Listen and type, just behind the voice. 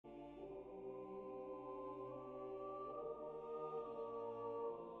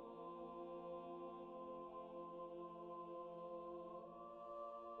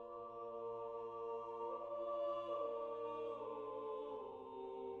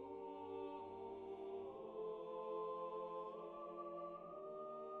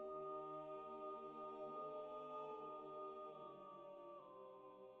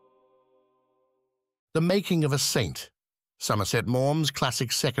The Making of a Saint, Somerset Maugham's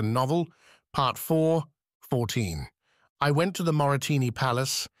classic second novel, Part 4, 14. I went to the Mauritini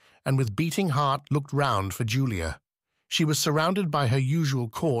Palace, and with beating heart looked round for Julia. She was surrounded by her usual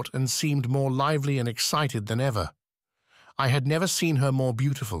court and seemed more lively and excited than ever. I had never seen her more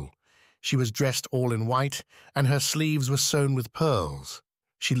beautiful. She was dressed all in white, and her sleeves were sewn with pearls.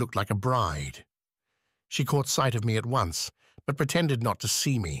 She looked like a bride. She caught sight of me at once, but pretended not to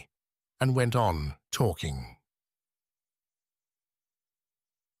see me, and went on talking.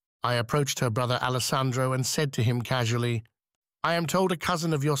 I approached her brother Alessandro and said to him casually, "I am told a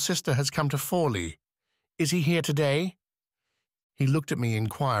cousin of your sister has come to Forlì. Is he here today?" He looked at me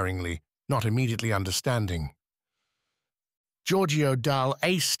inquiringly, not immediately understanding. "Giorgio dal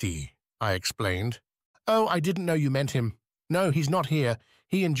Asti," I explained. "Oh, I didn't know you meant him. No, he's not here.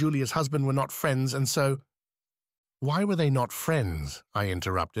 He and Julia's husband were not friends, and so—" "Why were they not friends?" I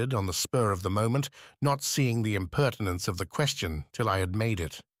interrupted on the spur of the moment, not seeing the impertinence of the question till I had made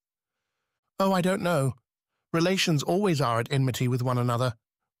it. "Oh, I don't know. Relations always are at enmity with one another.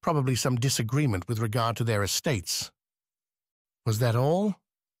 Probably some disagreement with regard to their estates." "Was that all?"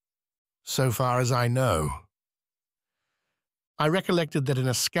 "So far as I know." I recollected that in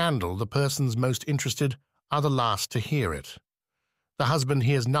a scandal the persons most interested are the last to hear it. The husband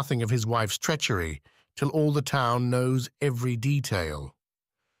hears nothing of his wife's treachery till all the town knows every detail.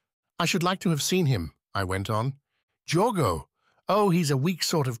 "I should like to have seen him," I went on. "Giorgio! Oh, he's a weak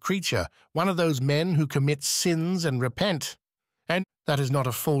sort of creature, one of those men who commit sins and repent." "And that is not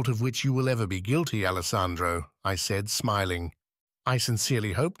a fault of which you will ever be guilty, Alessandro," I said, smiling. "I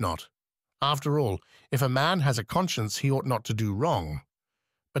sincerely hope not. After all, if a man has a conscience, he ought not to do wrong.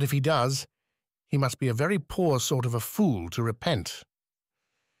 But if he does, he must be a very poor sort of a fool to repent.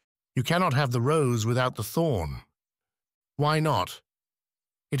 You cannot have the rose without the thorn." "Why not?"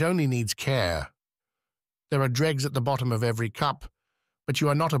 "It only needs care. There are dregs at the bottom of every cup, but you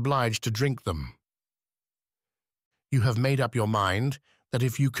are not obliged to drink them." "You have made up your mind that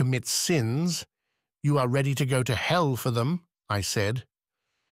if you commit sins, you are ready to go to hell for them," I said.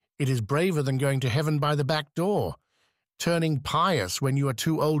 "It is braver than going to heaven by the back door, turning pious when you are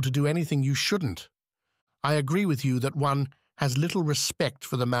too old to do anything you shouldn't. I agree with you that one has little respect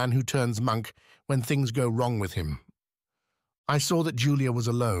for the man who turns monk when things go wrong with him." I saw that Julia was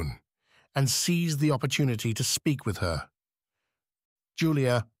alone, and seized the opportunity to speak with her.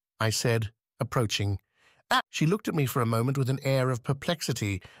 "Julia," I said, approaching. She looked at me for a moment with an air of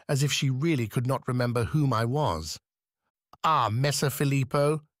perplexity, as if she really could not remember whom I was. "Ah, Messer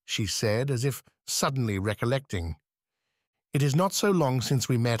Filippo," she said, as if suddenly recollecting. "It is not so long since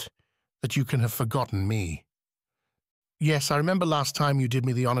we met that you can have forgotten me." "Yes, I remember last time you did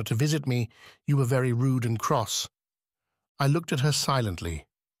me the honor to visit me, you were very rude and cross." I looked at her silently,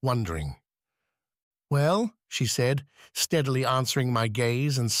 wondering. "Well," she said, steadily answering my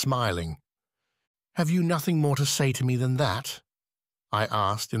gaze and smiling. "Have you nothing more to say to me than that?" I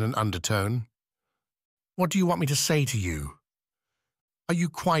asked in an undertone. "What do you want me to say to you? Are you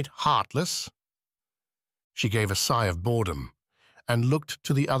quite heartless?" She gave a sigh of boredom and looked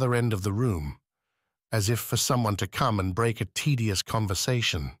to the other end of the room, as if for someone to come and break a tedious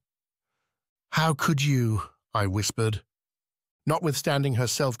conversation. "How could you?" I whispered. Notwithstanding her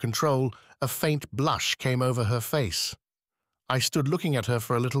self-control, a faint blush came over her face. I stood looking at her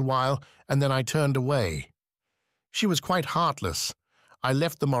for a little while, and then I turned away. She was quite heartless. I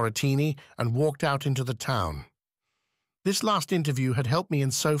left the Mauritini and walked out into the town. This last interview had helped me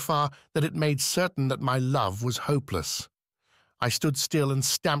in so far that it made certain that my love was hopeless. I stood still and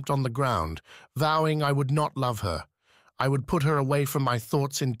stamped on the ground, vowing I would not love her. I would put her away from my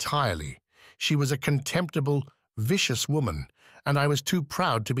thoughts entirely. She was a contemptible, vicious woman, and I was too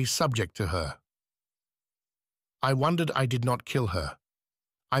proud to be subject to her. I wondered I did not kill her.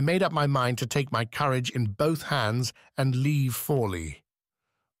 I made up my mind to take my courage in both hands and leave Forlì.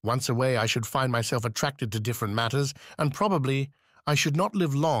 Once away, I should find myself attracted to different matters, and probably I should not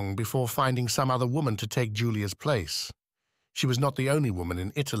live long before finding some other woman to take Julia's place. She was not the only woman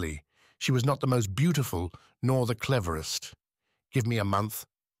in Italy. She was not the most beautiful, nor the cleverest. Give me a month,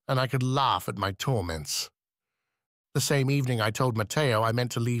 and I could laugh at my torments. The same evening I told Matteo I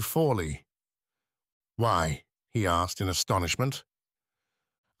meant to leave Forlì. "Why?" he asked in astonishment.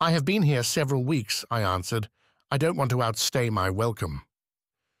 "I have been here several weeks," I answered. "I don't want to outstay my welcome."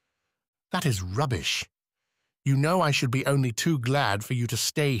 "That is rubbish. You know I should be only too glad for you to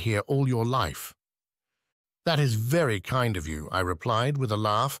stay here all your life." "That is very kind of you," I replied with a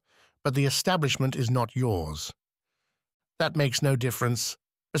laugh, "but the establishment is not yours." "That makes no difference.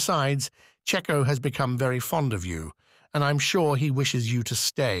 Besides, Cecco has become very fond of you, and I'm sure he wishes you to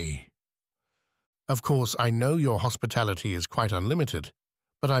stay." Of course, I know your hospitality is quite unlimited,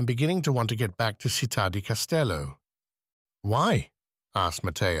 but I'm beginning to want to get back to Città di Castello." "Why?" asked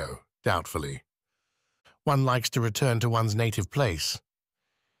Matteo, doubtfully. "One likes to return to one's native place."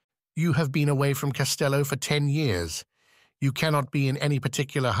 "You have been away from Castello for 10 years. You cannot be in any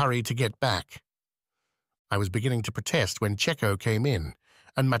particular hurry to get back." I was beginning to protest when Cecco came in,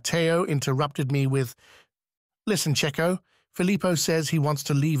 and Matteo interrupted me with, "Listen, Cecco, Filippo says he wants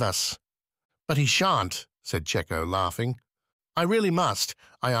to leave us." "But he shan't," said Cecco, laughing. "I really must,"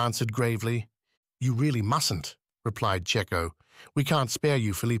 I answered gravely. "You really mustn't," replied Cecco. "We can't spare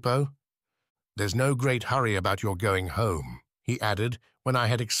you, Filippo." "There's no great hurry about your going home," he added when I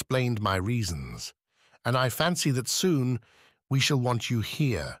had explained my reasons, "and I fancy that soon we shall want you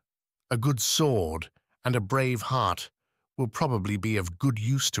here. A good sword and a brave heart will probably be of good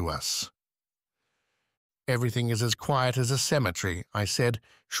use to us." "Everything is as quiet as a cemetery," I said,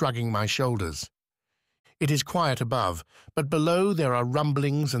 shrugging my shoulders. "It is quiet above, but below there are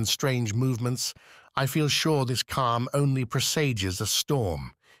rumblings and strange movements. I feel sure this calm only presages a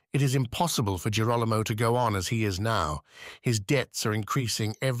storm. It is impossible for Girolamo to go on as he is now. His debts are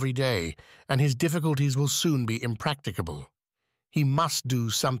increasing every day, and his difficulties will soon be impracticable. He must do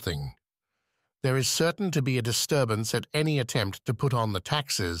something. There is certain to be a disturbance at any attempt to put on the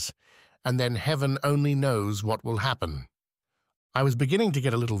taxes, and then heaven only knows what will happen." I was beginning to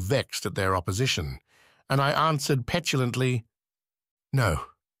get a little vexed at their opposition, and I answered petulantly, "No,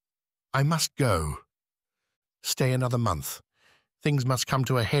 I must go. Stay another month. Things must come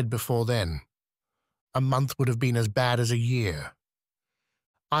to a head before then. A month would have been as bad as a year."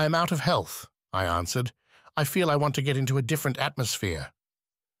 "I am out of health," I answered. "I feel I want to get into a different atmosphere."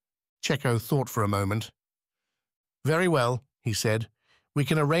 Cecco thought for a moment. "Very well," he said. "We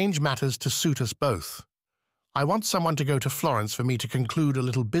can arrange matters to suit us both. I want someone to go to Florence for me to conclude a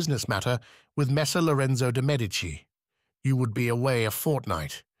little business matter with Messer Lorenzo de' Medici. You would be away a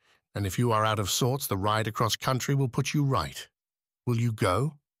fortnight, and if you are out of sorts, the ride across country will put you right. Will you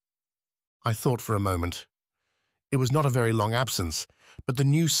go?" I thought for a moment. It was not a very long absence, but the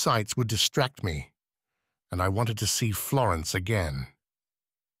new sights would distract me, and I wanted to see Florence again.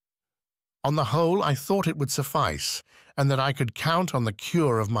 On the whole, I thought it would suffice, and that I could count on the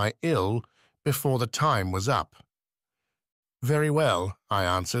cure of my ill before the time was up. "Very well," I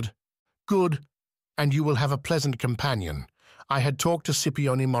answered. "Good, and you will have a pleasant companion. I had talked to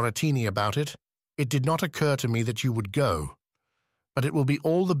Scipione Moratini about it. It did not occur to me that you would go, but it will be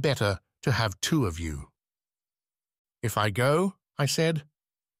all the better to have two of you." "If I go," I said,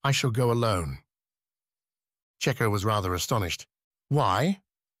 "I shall go alone." Cecco was rather astonished. "Why?"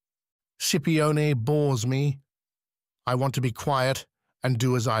 "Scipione bores me. I want to be quiet and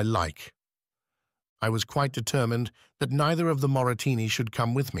do as I like." I was quite determined that neither of the Moratini should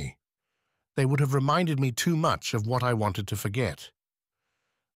come with me. They would have reminded me too much of what I wanted to forget.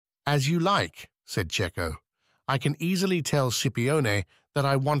 "As you like," said Cecco. "I can easily tell Scipione that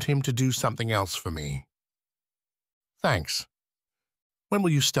I want him to do something else for me." "Thanks. When will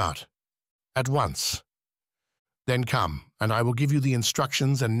you start?" "At once." "Then come, and I will give you the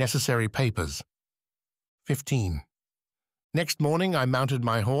instructions and necessary papers." 15. Next morning I mounted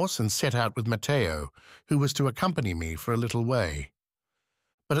my horse and set out with Matteo, who was to accompany me for a little way.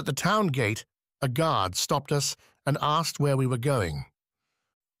 But at the town gate a guard stopped us and asked where we were going.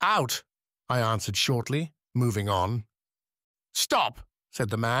 "Out," I answered shortly, moving on. "Stop," said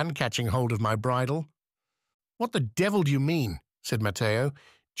the man, catching hold of my bridle. "What the devil do you mean?" said Matteo.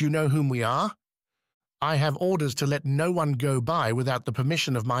 "Do you know whom we are?" "I have orders to let no one go by without the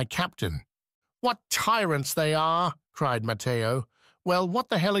permission of my captain." "What tyrants they are!" cried Matteo. "Well, what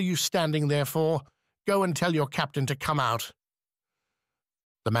the hell are you standing there for? Go and tell your captain to come out."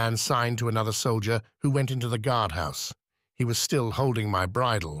 The man signed to another soldier who went into the guardhouse. He was still holding my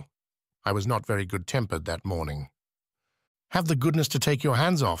bridle. I was not very good-tempered that morning. "Have the goodness to take your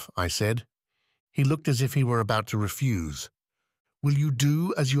hands off," I said. He looked as if he were about to refuse. "Will you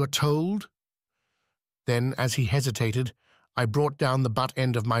do as you are told?" Then, as he hesitated, I brought down the butt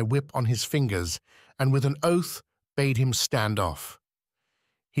end of my whip on his fingers, and with an oath bade him stand off.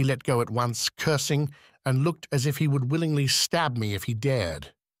 He let go at once, cursing, and looked as if he would willingly stab me if he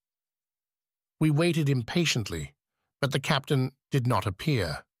dared. We waited impatiently, but the captain did not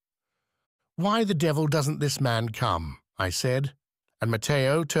appear. "Why the devil doesn't this man come?" I said, and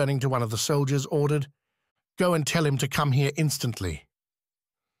Matteo, turning to one of the soldiers, ordered, "Go and tell him to come here instantly."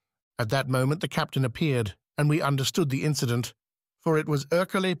 At that moment the captain appeared, and we understood the incident, for it was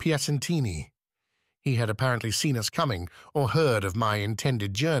Ercole Piacentini. He had apparently seen us coming, or heard of my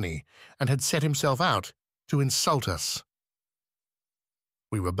intended journey, and had set himself out to insult us.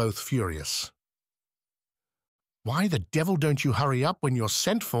 We were both furious. "Why the devil don't you hurry up when you're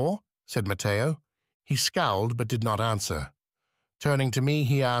sent for?" said Matteo. He scowled but did not answer. Turning to me,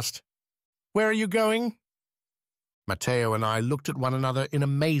 he asked, "Where are you going?" Matteo and I looked at one another in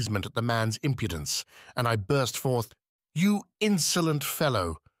amazement at the man's impudence, and I burst forth, "You insolent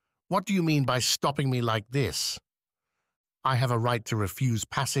fellow! What do you mean by stopping me like this? I have a right to refuse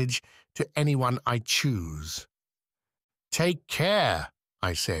passage to anyone I choose." "Take care,"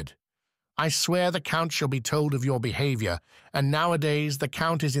 I said. "I swear the Count shall be told of your behavior, and nowadays the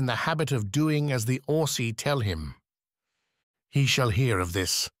Count is in the habit of doing as the Orsi tell him." "He shall hear of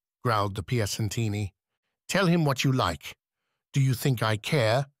this," growled the Piacentini. "Tell him what you like. Do you think I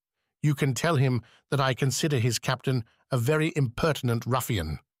care? You can tell him that I consider his captain a very impertinent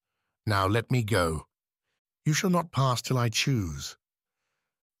ruffian. Now let me go. You shall not pass till I choose."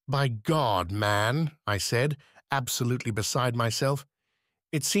 "By God, man," I said, absolutely beside myself,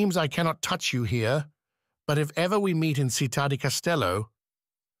 "it seems I cannot touch you here, but if ever we meet in Città di Castello—"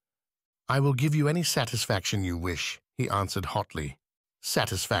 "I will give you any satisfaction you wish," he answered hotly.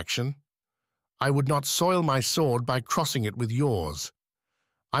 "Satisfaction? I would not soil my sword by crossing it with yours.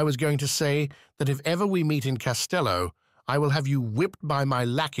 I was going to say that if ever we meet in Castello, I will have you whipped by my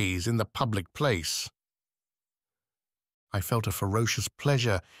lackeys in the public place." I felt a ferocious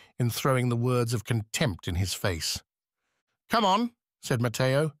pleasure in throwing the words of contempt in his face. "Come on," said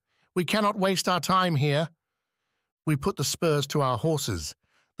Matteo. "We cannot waste our time here." We put the spurs to our horses.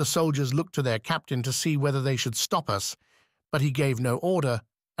 The soldiers looked to their captain to see whether they should stop us, but he gave no order,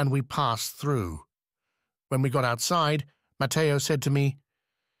 and we passed through. When we got outside, Matteo said to me,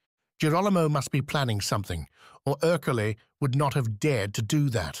 "Girolamo must be planning something, or Ercole would not have dared to do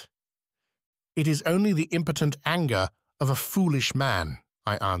that." "It is only the impotent anger of a foolish man,"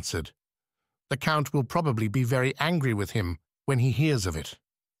 I answered. "The Count will probably be very angry with him when he hears of it."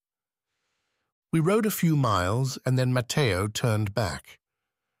 We rode a few miles, and then Matteo turned back.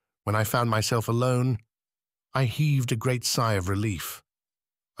 When I found myself alone, I heaved a great sigh of relief.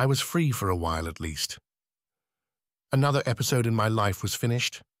 I was free for a while at least. Another episode in my life was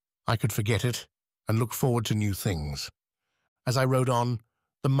finished. I could forget it and look forward to new things. As I rode on,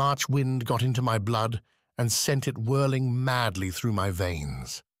 the March wind got into my blood and sent it whirling madly through my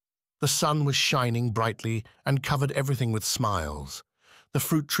veins. The sun was shining brightly and covered everything with smiles. The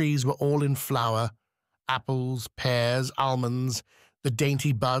fruit trees were all in flower. Apples, pears, almonds, the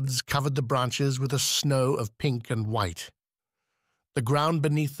dainty buds covered the branches with a snow of pink and white. The ground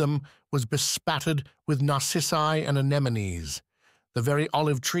beneath them was bespattered with narcissi and anemones. The very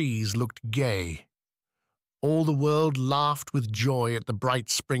olive trees looked gay. All the world laughed with joy at the bright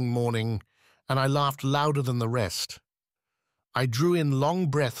spring morning, and I laughed louder than the rest. I drew in long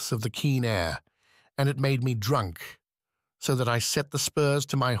breaths of the keen air, and it made me drunk, so that I set the spurs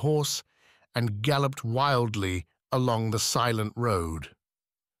to my horse and galloped wildly along the silent road.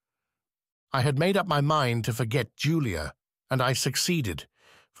 I had made up my mind to forget Julia, and I succeeded,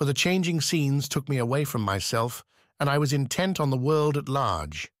 for the changing scenes took me away from myself, and I was intent on the world at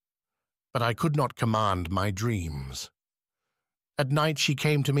large. But I could not command my dreams. At night she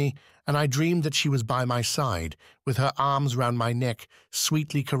came to me, and I dreamed that she was by my side, with her arms round my neck,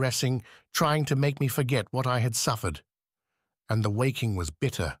 sweetly caressing, trying to make me forget what I had suffered. And the waking was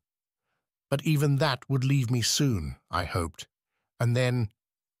bitter. But even that would leave me soon, I hoped, and then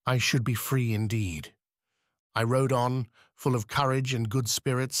I should be free indeed. I rode on, full of courage and good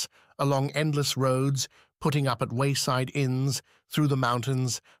spirits, along endless roads, putting up at wayside inns, through the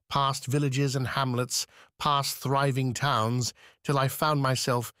mountains, past villages and hamlets, past thriving towns, till I found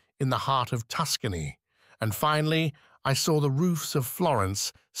myself in the heart of Tuscany, and finally I saw the roofs of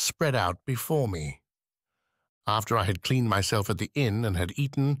Florence spread out before me. After I had cleaned myself at the inn and had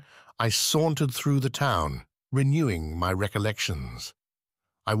eaten, I sauntered through the town, renewing my recollections.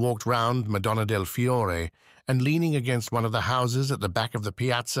 I walked round Madonna del Fiore, and leaning against one of the houses at the back of the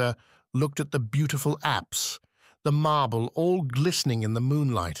piazza, looked at the beautiful apse, the marble all glistening in the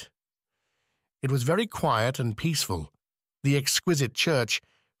moonlight. It was very quiet and peaceful. The exquisite church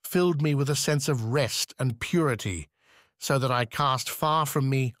filled me with a sense of rest and purity, so that I cast far from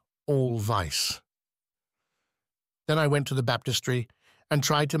me all vice. Then I went to the baptistry and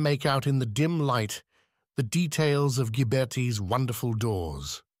tried to make out in the dim light the details of Ghiberti's wonderful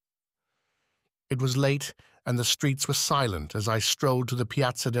doors. It was late, and the streets were silent as I strolled to the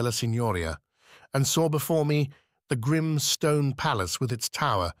Piazza della Signoria, and saw before me the grim stone palace with its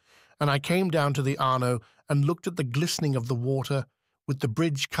tower, and I came down to the Arno and looked at the glistening of the water, with the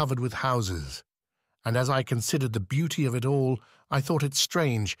bridge covered with houses. And as I considered the beauty of it all, I thought it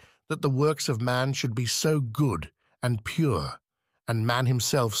strange that the works of man should be so good and pure, and man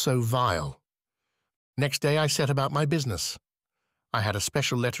himself so vile. Next day I set about my business. I had a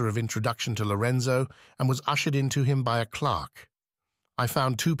special letter of introduction to Lorenzo and was ushered into him by a clerk. I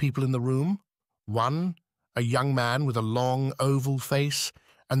found two people in the room. One, a young man with a long, oval face,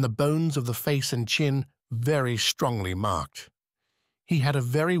 and the bones of the face and chin very strongly marked. He had a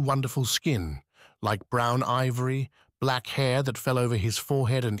very wonderful skin, like brown ivory, black hair that fell over his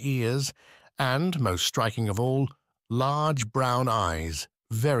forehead and ears, and, most striking of all, large brown eyes,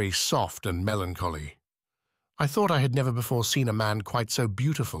 very soft and melancholy. I thought I had never before seen a man quite so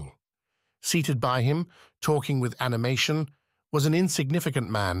beautiful. Seated by him, talking with animation, was an insignificant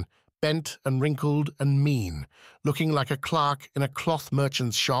man, bent and wrinkled and mean, looking like a clerk in a cloth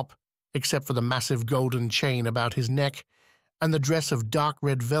merchant's shop, except for the massive golden chain about his neck and the dress of dark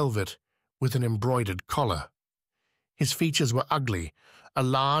red velvet with an embroidered collar. His features were ugly, a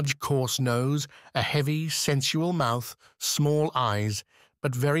large, coarse nose, a heavy, sensual mouth, small eyes,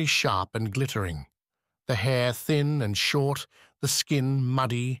 but very sharp and glittering. The hair thin and short, the skin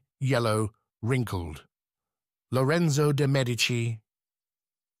muddy, yellow, wrinkled. Lorenzo de' Medici.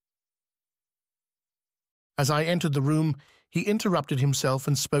 As I entered the room, he interrupted himself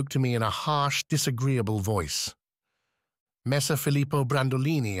and spoke to me in a harsh, disagreeable voice. Messer Filippo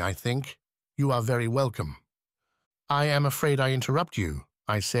Brandolini, I think. You are very welcome. I am afraid I interrupt you,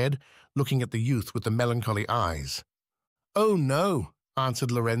 I said, looking at the youth with the melancholy eyes. Oh, no,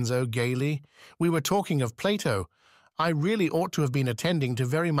 answered Lorenzo gaily. We were talking of Plato. I really ought to have been attending to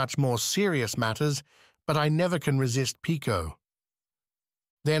very much more serious matters, but I never can resist Pico.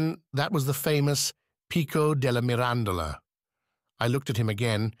 Then that was the famous Pico della Mirandola. I looked at him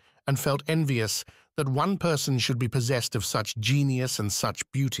again and felt envious that one person should be possessed of such genius and such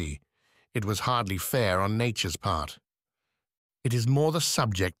beauty. It was hardly fair on nature's part. It is more the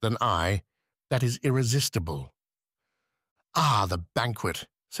subject than I that is irresistible. Ah, the banquet,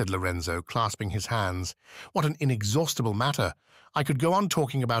 said Lorenzo, clasping his hands. What an inexhaustible matter! I could go on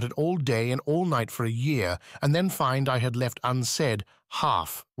talking about it all day and all night for a year, and then find I had left unsaid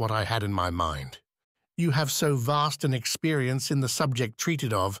half what I had in my mind. You have so vast an experience in the subject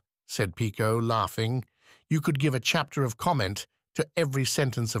treated of, said Pico, laughing. You could give a chapter of comment to every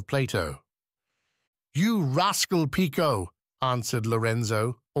sentence of Plato. You rascal, Pico, answered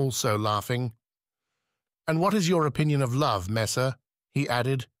Lorenzo, also laughing. And what is your opinion of love, Messer? He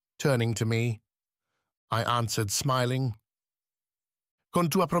added, turning to me. I answered, smiling. Con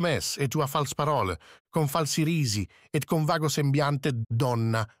tua promesse e tua fals parole, con falsi risi et con vago sembiante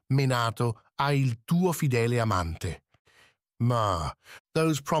donna menato a il tuo fidele amante. Ma,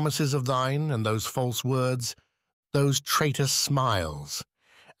 those promises of thine and those false words, those traitor smiles,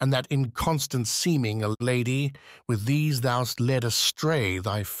 and that inconstant seeming a lady, with these thou'st led astray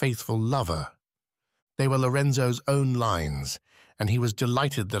thy faithful lover. They were Lorenzo's own lines, and he was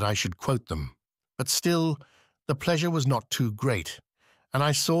delighted that I should quote them. But still, the pleasure was not too great, and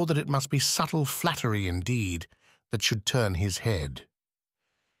I saw that it must be subtle flattery indeed that should turn his head.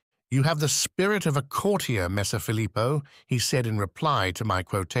 You have the spirit of a courtier, Messer Filippo, he said in reply to my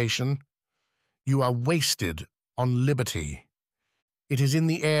quotation. You are wasted on liberty. It is in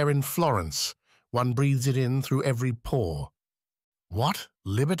the air in Florence. One breathes it in through every pore. What?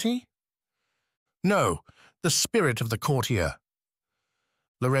 Liberty? No, the spirit of the courtier.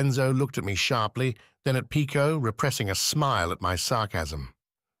 Lorenzo looked at me sharply, then at Pico, repressing a smile at my sarcasm.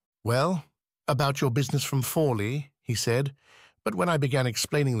 Well, about your business from Forlì, he said, but when I began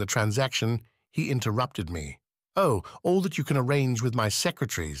explaining the transaction, he interrupted me. Oh, all that you can arrange with my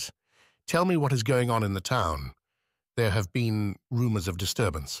secretaries. Tell me what is going on in the town. There have been rumors of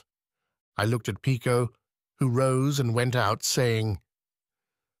disturbance. I looked at Pico, who rose and went out, saying,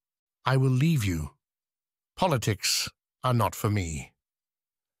 I will leave you. Politics are not for me.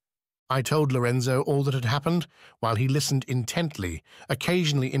 I told Lorenzo all that had happened, while he listened intently,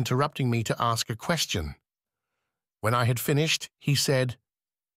 occasionally interrupting me to ask a question. When I had finished, he said,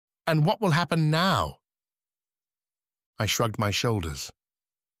 And what will happen now? I shrugged my shoulders.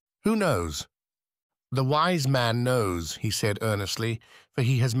 Who knows? The wise man knows, he said earnestly, for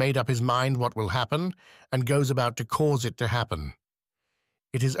he has made up his mind what will happen, and goes about to cause it to happen.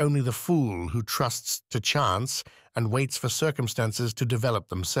 It is only the fool who trusts to chance and waits for circumstances to develop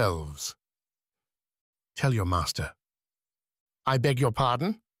themselves. Tell your master. I beg your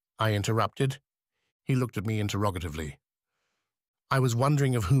pardon? I interrupted. He looked at me interrogatively. I was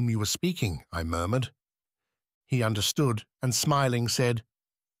wondering of whom you were speaking, I murmured. He understood, and smiling said,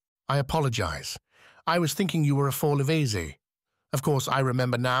 I apologize. I was thinking you were a Forlivese. Of course, I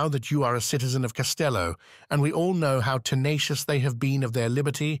remember now that you are a citizen of Castello, and we all know how tenacious they have been of their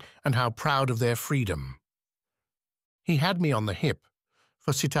liberty and how proud of their freedom. He had me on the hip,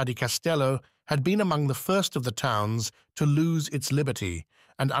 for Città di Castello had been among the first of the towns to lose its liberty,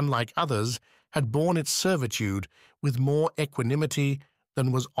 and unlike others, had borne its servitude with more equanimity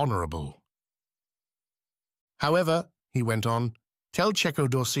than was honourable. However, he went on, tell Cecco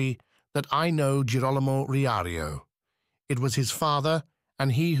d'Orsi that I know Girolamo Riario. It was his father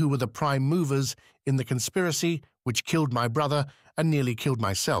and he who were the prime movers in the conspiracy which killed my brother and nearly killed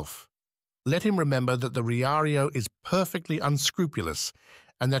myself. Let him remember that the Riario is perfectly unscrupulous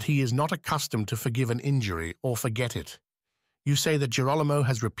and that he is not accustomed to forgive an injury or forget it. You say that Girolamo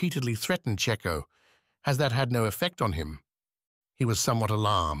has repeatedly threatened Cecco. Has that had no effect on him? He was somewhat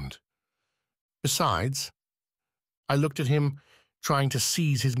alarmed. Besides, I looked at him, trying to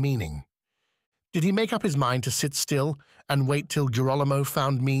seize his meaning. Did he make up his mind to sit still and wait till Girolamo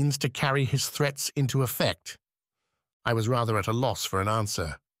found means to carry his threats into effect? I was rather at a loss for an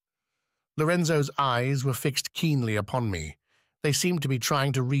answer. Lorenzo's eyes were fixed keenly upon me. They seemed to be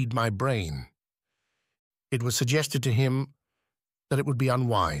trying to read my brain. It was suggested to him that it would be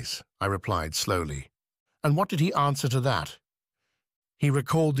unwise, I replied slowly. And what did he answer to that? He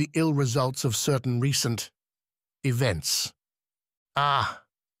recalled the ill results of certain recent events. Ah!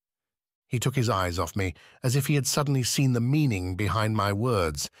 He took his eyes off me, as if he had suddenly seen the meaning behind my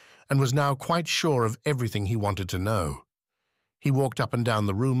words, and was now quite sure of everything he wanted to know. He walked up and down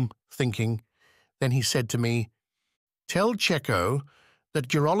the room, thinking. Then he said to me, tell Cecco that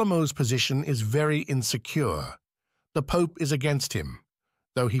Girolamo's position is very insecure. The Pope is against him,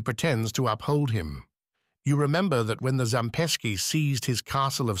 though he pretends to uphold him. You remember that when the Zampeschi seized his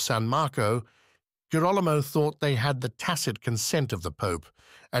castle of San Marco, Girolamo thought they had the tacit consent of the Pope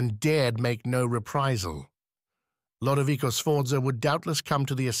and dared make no reprisal. Lodovico Sforza would doubtless come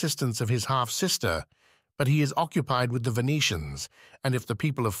to the assistance of his half-sister, but he is occupied with the Venetians, and if the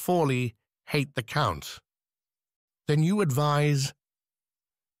people of Forli hate the Count. Then you advise...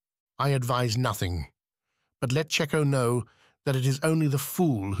 I advise nothing, but let Cecco know that it is only the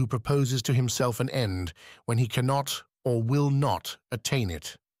fool who proposes to himself an end when he cannot or will not attain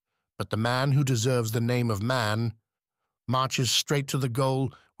it. But the man who deserves the name of man marches straight to the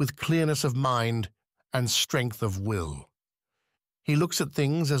goal with clearness of mind and strength of will. He looks at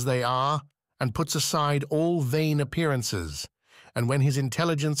things as they are and puts aside all vain appearances, and when his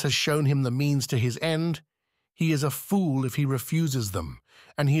intelligence has shown him the means to his end, he is a fool if he refuses them,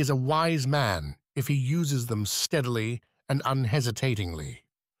 and he is a wise man if he uses them steadily and unhesitatingly.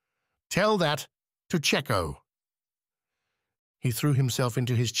 Tell that to Cecco. He threw himself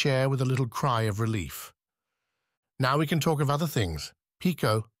into his chair with a little cry of relief. Now we can talk of other things.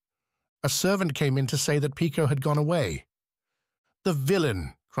 Pico. A servant came in to say that Pico had gone away. The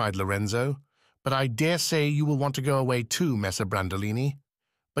villain, cried Lorenzo. But I dare say you will want to go away too, Messer Brandolini.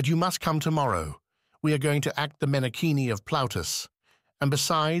 But you must come tomorrow. We are going to act the Menechini of Plautus. And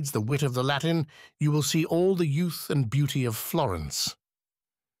besides the wit of the Latin, you will see all the youth and beauty of Florence.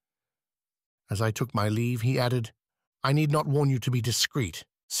 As I took my leave, he added, I need not warn you to be discreet.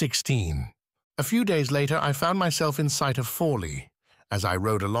 16. A few days later, I found myself in sight of Forli. As I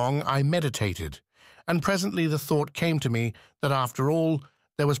rode along, I meditated, and presently the thought came to me that after all,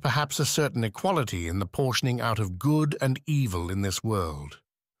 there was perhaps a certain equality in the portioning out of good and evil in this world.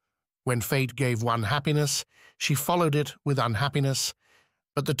 When fate gave one happiness, she followed it with unhappiness,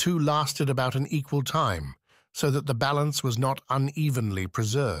 but the two lasted about an equal time, so that the balance was not unevenly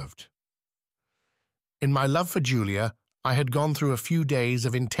preserved. In my love for Julia, I had gone through a few days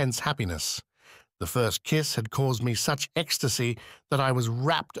of intense happiness. The first kiss had caused me such ecstasy that I was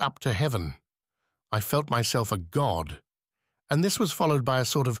wrapped up to heaven. I felt myself a god, and this was followed by a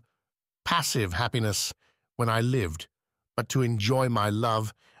sort of passive happiness when I lived, but to enjoy my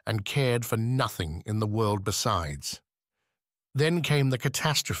love and cared for nothing in the world besides. Then came the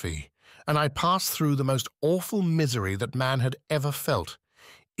catastrophe, and I passed through the most awful misery that man had ever felt.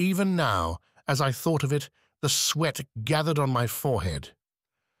 Even now, as I thought of it, the sweat gathered on my forehead.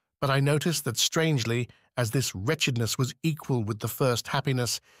 But I noticed that strangely, as this wretchedness was equal with the first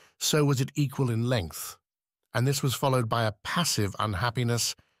happiness, so was it equal in length. And this was followed by a passive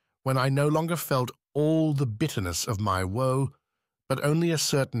unhappiness when I no longer felt all the bitterness of my woe, but only a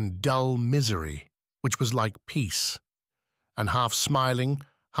certain dull misery, which was like peace. And half smiling,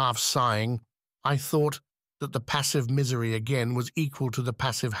 half sighing, I thought that the passive misery again was equal to the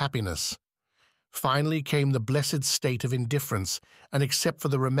passive happiness. Finally came the blessed state of indifference, and except for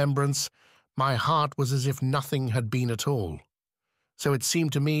the remembrance, my heart was as if nothing had been at all. So it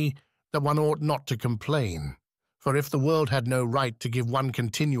seemed to me that one ought not to complain, for if the world had no right to give one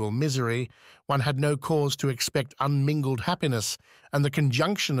continual misery, one had no cause to expect unmingled happiness, and the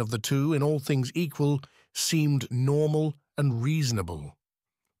conjunction of the two, in all things equal, seemed normal and reasonable.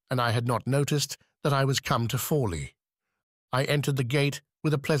 and I had not noticed that I was come to Forley. I entered the gate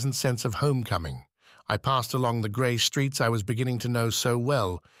with a pleasant sense of homecoming. I passed along the grey streets I was beginning to know so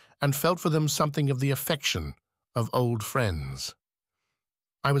well, and felt for them something of the affection of old friends.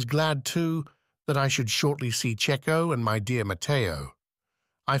 I was glad, too, that I should shortly see Cecco and my dear Matteo.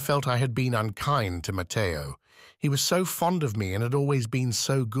 I felt I had been unkind to Matteo. He was so fond of me and had always been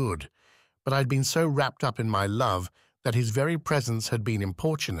so good, but I had been so wrapped up in my love that his very presence had been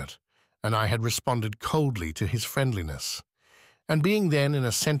importunate, and I had responded coldly to his friendliness. And being then in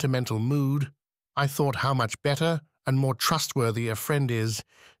a sentimental mood, I thought how much better and more trustworthy a friend is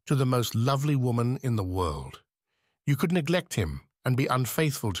to the most lovely woman in the world. You could neglect him and be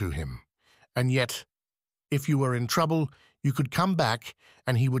unfaithful to him, and yet, if you were in trouble, you could come back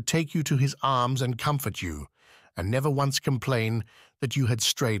and he would take you to his arms and comfort you, and never once complain that you had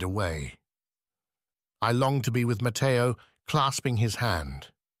strayed away. I longed to be with Matteo, clasping his hand.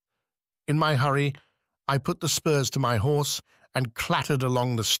 In my hurry, I put the spurs to my horse and clattered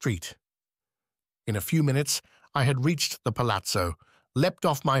along the street. In a few minutes, I had reached the palazzo, leapt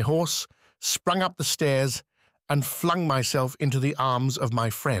off my horse, sprung up the stairs, and flung myself into the arms of my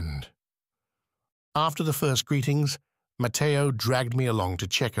friend. After the first greetings, Matteo dragged me along to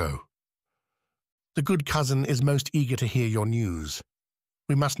Cecco. "The good cousin is most eager to hear your news.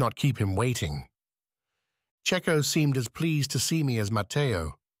 We must not keep him waiting." Cecco seemed as pleased to see me as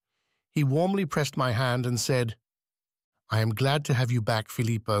Matteo. He warmly pressed my hand and said, "I am glad to have you back,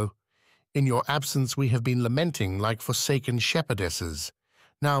 Filippo. In your absence we have been lamenting like forsaken shepherdesses.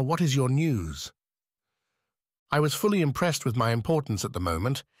 Now, what is your news?" I was fully impressed with my importance at the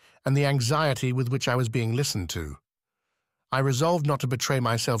moment, and the anxiety with which I was being listened to. I resolved not to betray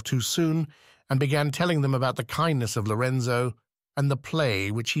myself too soon, and began telling them about the kindness of Lorenzo and the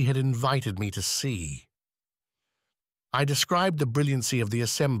play which he had invited me to see. I described the brilliancy of the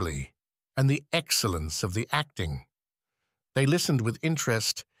assembly and the excellence of the acting. They listened with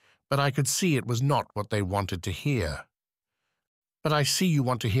interest, but I could see it was not what they wanted to hear. "But I see you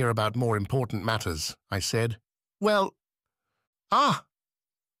want to hear about more important matters," I said. "Well, ah!"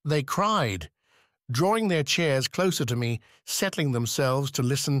 they cried, drawing their chairs closer to me, settling themselves to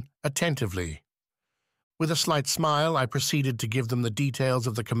listen attentively. With a slight smile, I proceeded to give them the details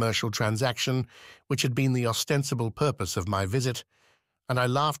of the commercial transaction, which had been the ostensible purpose of my visit, and I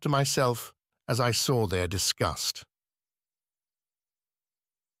laughed to myself as I saw their disgust.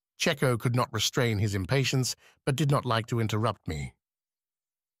 Cecco could not restrain his impatience, but did not like to interrupt me.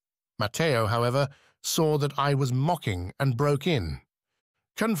 Matteo, however, saw that I was mocking and broke in.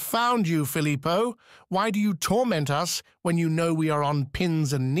 "Confound you, Filippo! Why do you torment us when you know we are on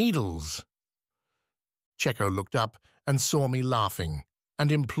pins and needles?" Cecco looked up and saw me laughing,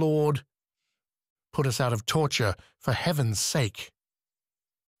 and implored, "Put us out of torture, for heaven's sake."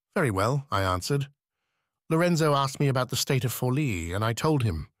 "Very well," I answered. "Lorenzo asked me about the state of Forlì, and I told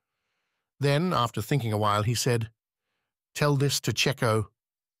him. Then, after thinking a while, he said, 'Tell this to Cecco.'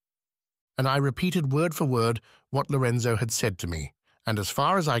 And I repeated word for word what Lorenzo had said to me, and as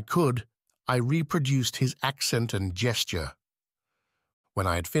far as I could, I reproduced his accent and gesture. When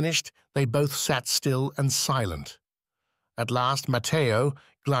I had finished, they both sat still and silent. At last, Matteo,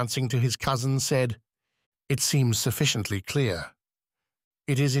 glancing to his cousin, said, "It seems sufficiently clear."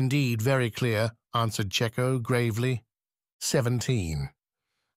 "It is indeed very clear," answered Cecco gravely. 17.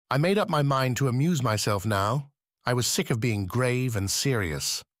 I made up my mind to amuse myself now. I was sick of being grave and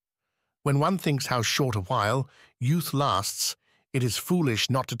serious. When one thinks how short a while youth lasts, it is foolish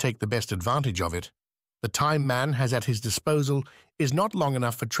not to take the best advantage of it. The time man has at his disposal is not long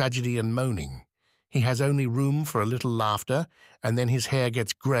enough for tragedy and moaning. He has only room for a little laughter, and then his hair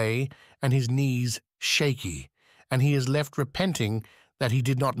gets grey and his knees shaky, and he is left repenting that he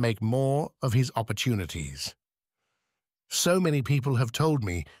did not make more of his opportunities. So many people have told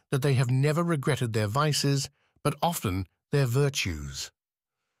me that they have never regretted their vices, but often their virtues.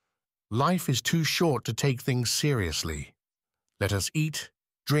 Life is too short to take things seriously. Let us eat,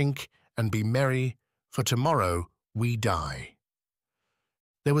 drink, and be merry, for tomorrow we die.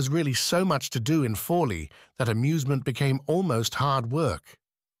 There was really so much to do in Forlì that amusement became almost hard work.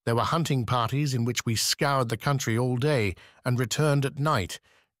 There were hunting parties in which we scoured the country all day and returned at night,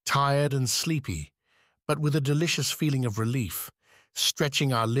 tired and sleepy, but with a delicious feeling of relief,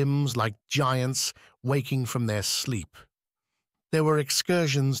 stretching our limbs like giants waking from their sleep. There were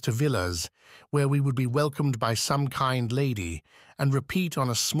excursions to villas, where we would be welcomed by some kind lady, and repeat on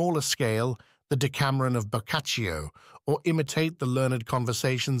a smaller scale the Decameron of Boccaccio, or imitate the learned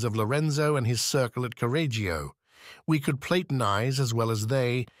conversations of Lorenzo and his circle at Correggio. We could Platonize as well as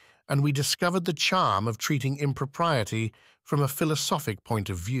they, and we discovered the charm of treating impropriety from a philosophic point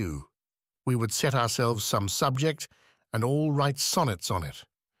of view. We would set ourselves some subject and all write sonnets on it,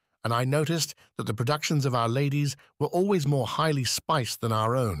 and I noticed that the productions of our ladies were always more highly spiced than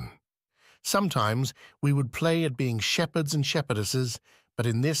our own. Sometimes we would play at being shepherds and shepherdesses, but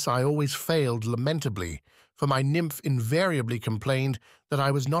in this I always failed lamentably, for my nymph invariably complained that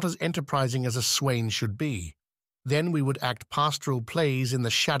I was not as enterprising as a swain should be. Then we would act pastoral plays in the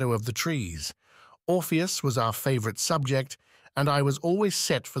shadow of the trees. Orpheus was our favourite subject, and I was always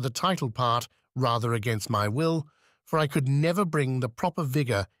set for the title part rather against my will, for I could never bring the proper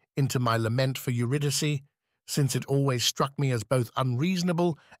vigour into my lament for Eurydice, since it always struck me as both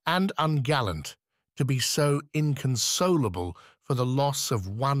unreasonable and ungallant to be so inconsolable for the loss of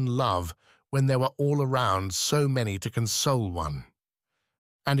one love when there were all around so many to console one.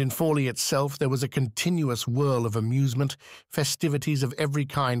 And in Forlì itself there was a continuous whirl of amusement, festivities of every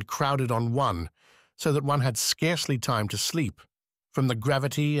kind crowded on one, so that one had scarcely time to sleep. From the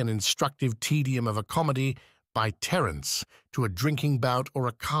gravity and instructive tedium of a comedy by Terence to a drinking bout or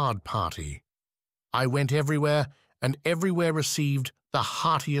a card party, I went everywhere, and everywhere received the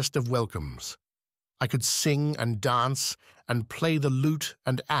heartiest of welcomes. I could sing and dance and play the lute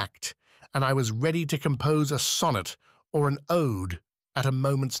and act, and I was ready to compose a sonnet or an ode at a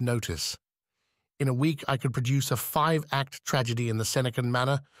moment's notice. In a week I could produce a 5-act tragedy in the Senecan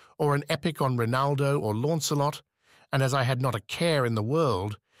manner, or an epic on Rinaldo or Launcelot, and as I had not a care in the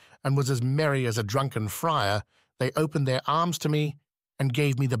world, and was as merry as a drunken friar, they opened their arms to me and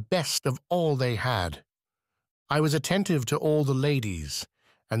gave me the best of all they had. I was attentive to all the ladies,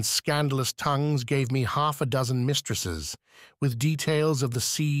 and scandalous tongues gave me 6 mistresses, with details of the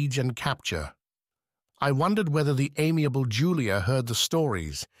siege and capture. I wondered whether the amiable Julia heard the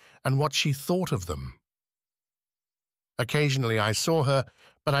stories, and what she thought of them. Occasionally I saw her,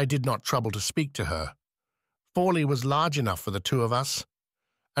 but I did not trouble to speak to her. Forlì was large enough for the 2 of us,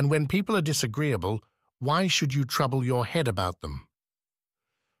 and when people are disagreeable, why should you trouble your head about them?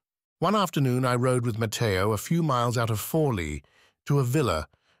 One afternoon I rode with Matteo a few miles out of Forlì to a villa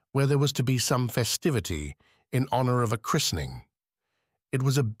where there was to be some festivity in honor of a christening. It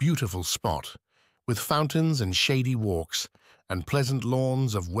was a beautiful spot, with fountains and shady walks, and pleasant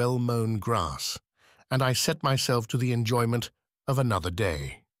lawns of well-mown grass, and I set myself to the enjoyment of another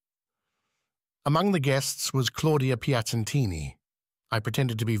day. Among the guests was Claudia Piacentini. I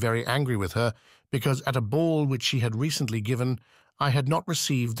pretended to be very angry with her, because at a ball which she had recently given, I had not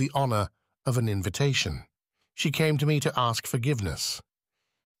received the honour of an invitation. She came to me to ask forgiveness.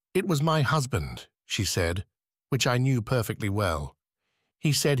 "It was my husband," she said, which I knew perfectly well.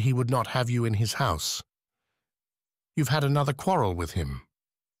 "He said he would not have you in his house. You've had another quarrel with him."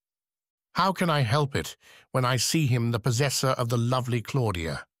 "How can I help it when I see him the possessor of the lovely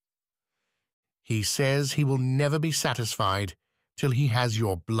Claudia?" "He says he will never be satisfied till he has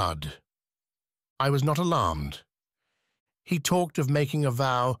your blood." I was not alarmed. He talked of making a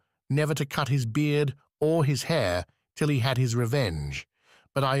vow never to cut his beard or his hair till he had his revenge,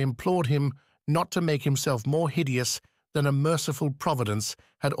 but I implored him not to make himself more hideous than a merciful providence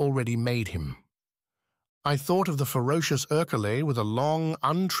had already made him. I thought of the ferocious Ercole with a long,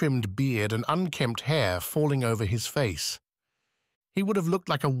 untrimmed beard and unkempt hair falling over his face. "He would have looked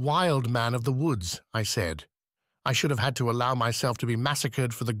like a wild man of the woods," I said. "I should have had to allow myself to be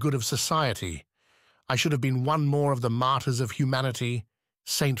massacred for the good of society. I should have been one more of the martyrs of humanity,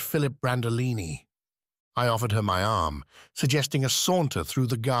 St. Philip Brandolini." I offered her my arm, suggesting a saunter through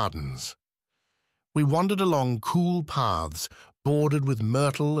the gardens. We wandered along cool paths, bordered with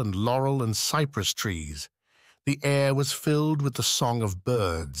myrtle and laurel and cypress trees. The air was filled with the song of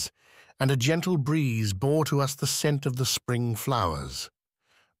birds, and a gentle breeze bore to us the scent of the spring flowers.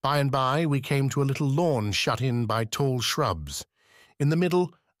 By and by we came to a little lawn shut in by tall shrubs. In the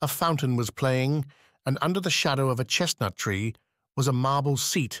middle a fountain was playing, and under the shadow of a chestnut tree was a marble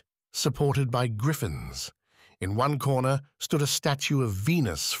seat supported by griffins. In one corner stood a statue of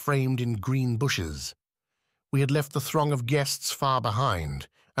Venus framed in green bushes. We had left the throng of guests far behind,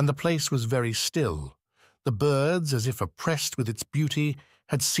 and the place was very still. The birds, as if oppressed with its beauty,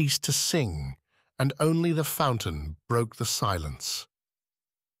 had ceased to sing, and only the fountain broke the silence.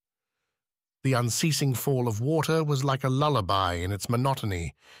 The unceasing fall of water was like a lullaby in its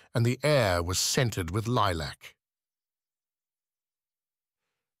monotony, and the air was scented with lilac.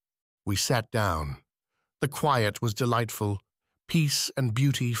 We sat down. The quiet was delightful. Peace and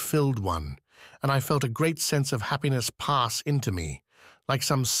beauty filled one, and I felt a great sense of happiness pass into me, like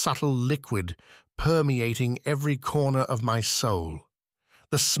some subtle liquid permeating every corner of my soul.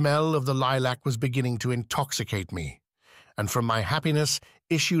 The smell of the lilac was beginning to intoxicate me, and from my happiness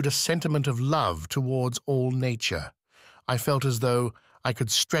issued a sentiment of love towards all nature. I felt as though I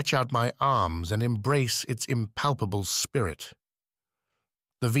could stretch out my arms and embrace its impalpable spirit.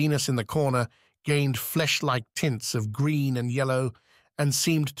 The Venus in the corner gained flesh-like tints of green and yellow and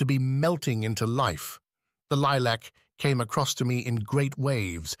seemed to be melting into life. The lilac came across to me in great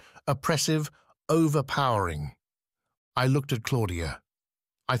waves, oppressive, overpowering. I looked at Claudia.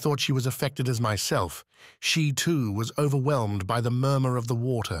 I thought she was affected as myself. She, too, was overwhelmed by the murmur of the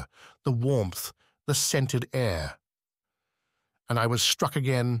water, the warmth, the scented air. And I was struck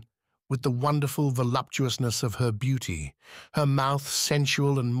again with the wonderful voluptuousness of her beauty, her mouth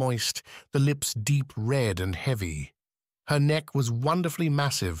sensual and moist, the lips deep red and heavy. Her neck was wonderfully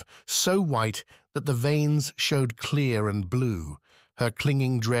massive, so white that the veins showed clear and blue. Her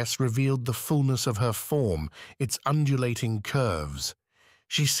clinging dress revealed the fullness of her form, its undulating curves.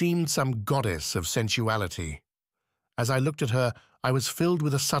 She seemed some goddess of sensuality. As I looked at her, I was filled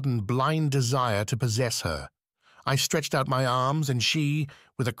with a sudden blind desire to possess her. I stretched out my arms, and she,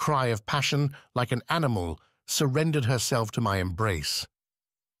 with a cry of passion, like an animal, surrendered herself to my embrace.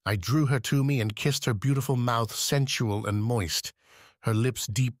 I drew her to me and kissed her beautiful mouth sensual and moist, her lips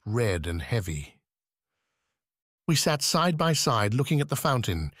deep red and heavy. We sat side by side looking at the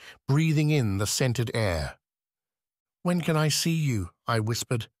fountain, breathing in the scented air. "When can I see you?" I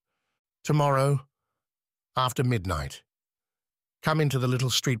whispered. "Tomorrow, after midnight. Come into the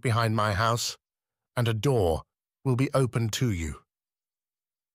little street behind my house, and a door will be opened to you.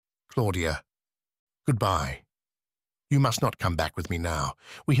 Claudia, goodbye. You must not come back with me now.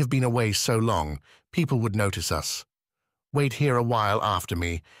 We have been away so long, people would notice us. Wait here a while after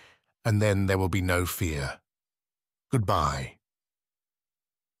me, and then there will be no fear. Goodbye."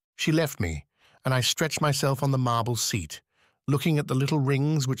 She left me, and I stretched myself on the marble seat, looking at the little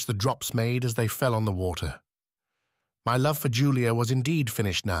rings which the drops made as they fell on the water. My love for Julia was indeed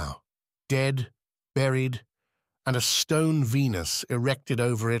finished now, dead, buried, and a stone Venus erected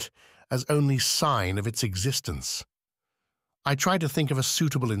over it as only sign of its existence. I tried to think of a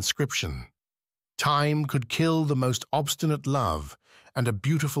suitable inscription. Time could kill the most obstinate love, and a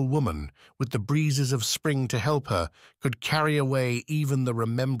beautiful woman, with the breezes of spring to help her, could carry away even the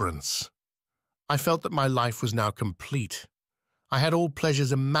remembrance. I felt that my life was now complete. I had all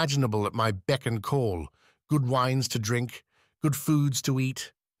pleasures imaginable at my beck and call, good wines to drink, good foods to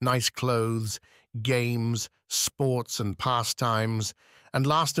eat, nice clothes, games, sports and pastimes, and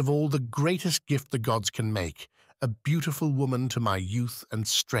last of all, the greatest gift the gods can make, a beautiful woman to my youth and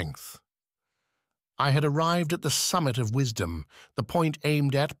strength. I had arrived at the summit of wisdom, the point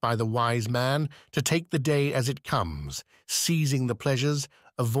aimed at by the wise man, to take the day as it comes, seizing the pleasures,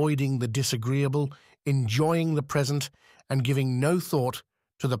 avoiding the disagreeable, enjoying the present, and giving no thought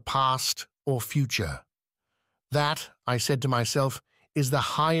to the past or future. That, I said to myself, is the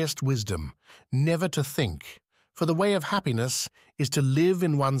highest wisdom, never to think, for the way of happiness is to live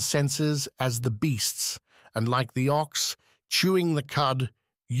in one's senses as the beasts, and like the ox, chewing the cud,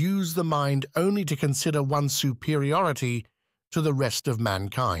 use the mind only to consider one's superiority to the rest of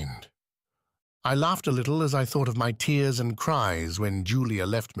mankind. I laughed a little as I thought of my tears and cries when Julia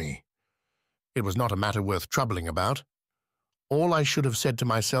left me. It was not a matter worth troubling about. All I should have said to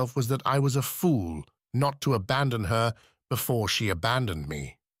myself was that I was a fool not to abandon her before she abandoned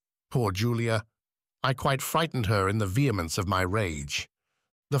me. Poor Julia! I quite frightened her in the vehemence of my rage.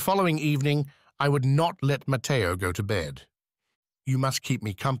 The following evening, I would not let Matteo go to bed. "You must keep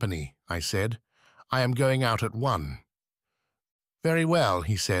me company," I said. "I am going out at 1. "Very well,"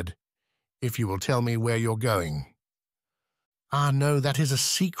 he said, "if you will tell me where you're going." "Ah, no, that is a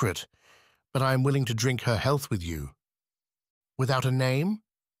secret, but I am willing to drink her health with you." "Without a name?"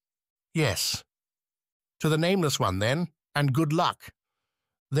 "Yes." "To the nameless one, then, and good luck."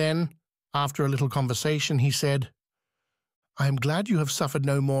 Then, after a little conversation, he said, "I am glad you have suffered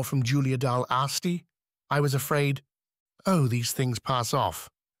no more from Julia dal Asti. I was afraid— Oh, these things pass off.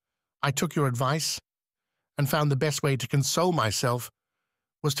 I took your advice and found the best way to console myself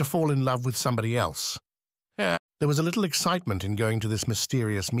was to fall in love with somebody else." There was a little excitement in going to this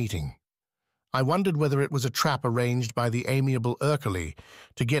mysterious meeting. I wondered whether it was a trap arranged by the amiable Ercole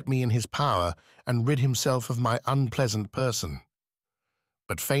to get me in his power and rid himself of my unpleasant person.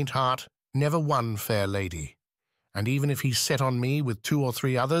 But faint heart never won fair lady, and even if he set on me with 2 or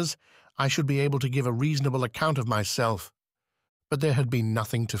 3 others, I should be able to give a reasonable account of myself, but there had been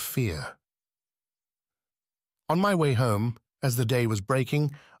nothing to fear. On my way home, as the day was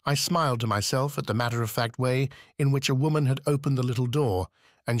breaking, I smiled to myself at the matter-of-fact way in which a woman had opened the little door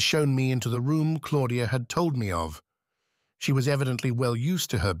and shown me into the room Claudia had told me of. She was evidently well used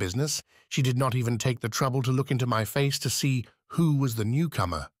to her business. She did not even take the trouble to look into my face to see who was the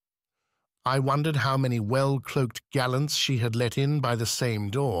newcomer. I wondered how many well-cloaked gallants she had let in by the same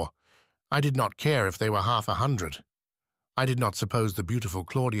door. I did not care if they were 100. I did not suppose the beautiful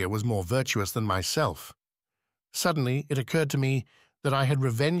Claudia was more virtuous than myself. Suddenly it occurred to me that I had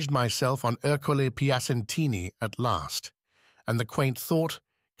revenged myself on Ercole Piacentini at last, and the quaint thought,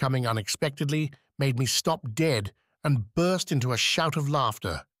 coming unexpectedly, made me stop dead and burst into a shout of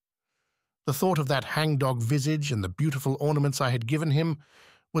laughter. The thought of that hangdog visage and the beautiful ornaments I had given him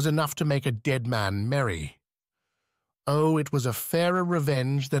was enough to make a dead man merry. Oh, it was a fairer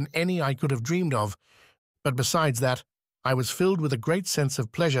revenge than any I could have dreamed of, but besides that, I was filled with a great sense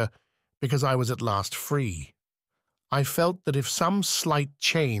of pleasure because I was at last free. I felt that if some slight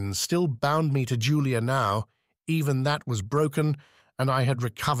chain still bound me to Julia now, even that was broken and I had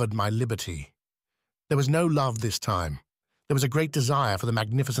recovered my liberty. There was no love this time. There was a great desire for the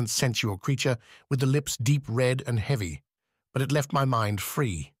magnificent sensual creature with the lips deep red and heavy, but it left my mind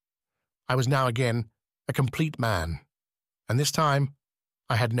free. I was now again a complete man, and this time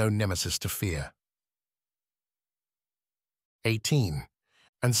I had no nemesis to fear. 18.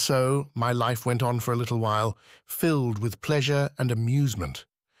 And so my life went on for a little while, filled with pleasure and amusement.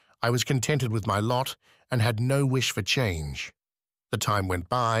 I was contented with my lot and had no wish for change. The time went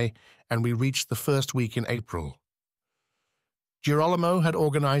by, and we reached the first week in April. Girolamo had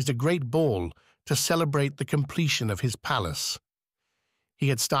organized a great ball to celebrate the completion of his palace. He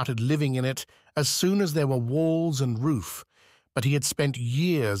had started living in it as soon as there were walls and roof, but he had spent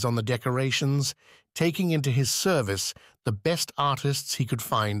years on the decorations, taking into his service the best artists he could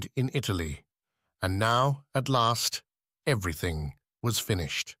find in Italy. And now, at last, everything was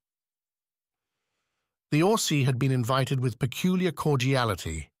finished. The Orsi had been invited with peculiar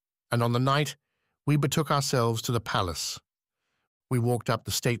cordiality, and on the night we betook ourselves to the palace. We walked up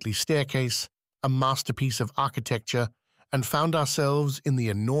the stately staircase, a masterpiece of architecture, and found ourselves in the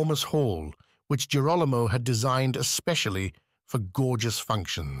enormous hall which Girolamo had designed especially for gorgeous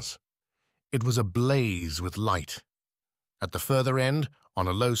functions. It was ablaze with light. At the further end, on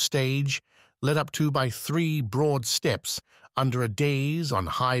a low stage, led up to by 3 broad steps, under a dais on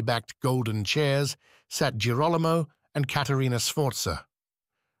high-backed golden chairs, sat Girolamo and Caterina Sforza.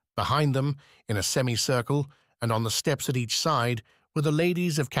 Behind them, in a semicircle, and on the steps at each side, were the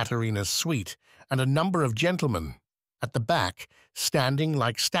ladies of Caterina's suite, and a number of gentlemen. At the back, standing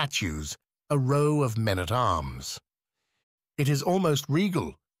like statues, a row of men-at-arms. "It is almost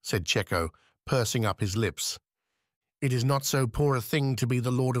regal," said Cecco, pursing up his lips. "It is not so poor a thing to be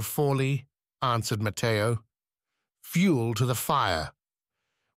the Lord of Forli," answered Matteo. "Fuel to the fire."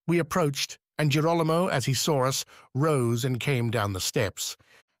 We approached, and Girolamo, as he saw us, rose and came down the steps.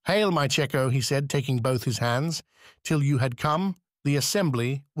 "Hail, my Cecco," he said, taking both his hands. "Till you had come, the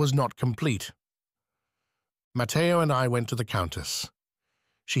assembly was not complete." Matteo and I went to the Countess.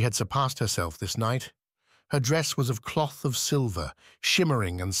 She had surpassed herself this night. Her dress was of cloth of silver,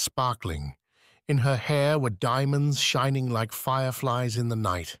 shimmering and sparkling. In her hair were diamonds shining like fireflies in the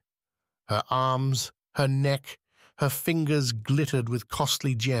night. Her arms, her neck, her fingers glittered with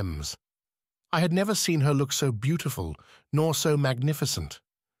costly gems. I had never seen her look so beautiful, nor so magnificent.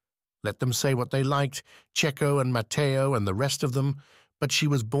 Let them say what they liked, Cecco and Matteo and the rest of them, but she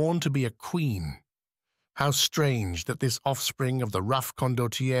was born to be a queen. How strange that this offspring of the rough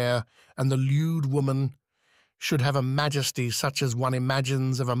condottiere and the lewd woman should have a majesty such as one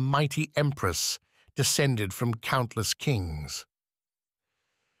imagines of a mighty empress descended from countless kings.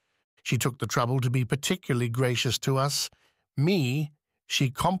 She took the trouble to be particularly gracious to us. Me, she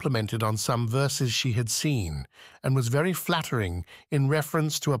complimented on some verses she had seen, and was very flattering in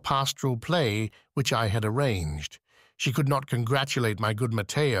reference to a pastoral play which I had arranged. She could not congratulate my good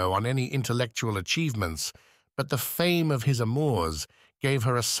Matteo on any intellectual achievements, but the fame of his amours gave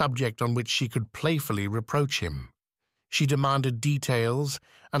her a subject on which she could playfully reproach him. She demanded details,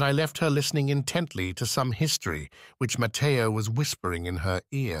 and I left her listening intently to some history which Matteo was whispering in her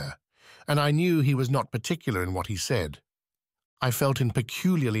ear, and I knew he was not particular in what he said. I felt in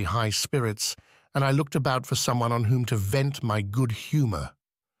peculiarly high spirits, and I looked about for someone on whom to vent my good humor.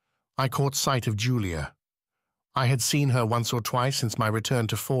 I caught sight of Julia. I had seen her once or twice since my return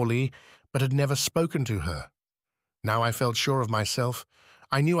to Forli, but had never spoken to her. Now I felt sure of myself.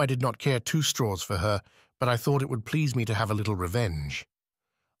 I knew I did not care 2 straws for her, but I thought it would please me to have a little revenge.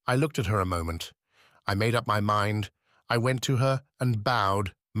 I looked at her a moment. I made up my mind. I went to her and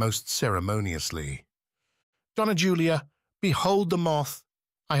bowed most ceremoniously. "Donna Julia, behold the moth."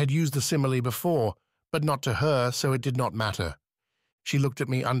 I had used the simile before, but not to her, so it did not matter. She looked at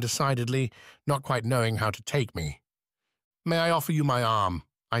me undecidedly, not quite knowing how to take me. "May I offer you my arm?"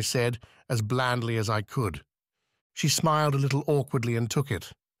 I said, as blandly as I could. She smiled a little awkwardly and took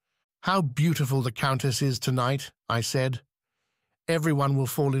it. "How beautiful the Countess is tonight," I said. "Everyone will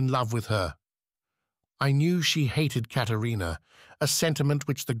fall in love with her." I knew she hated Katerina, a sentiment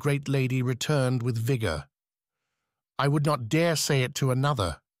which the great lady returned with vigor. "I would not dare say it to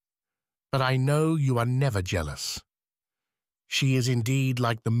another, but I know you are never jealous. She is indeed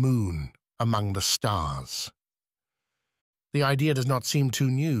like the moon among the stars." "The idea does not seem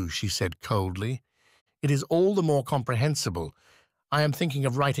too new," she said coldly. "It is all the more comprehensible. I am thinking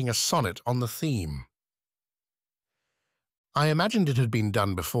of writing a sonnet on the theme." I imagined it had been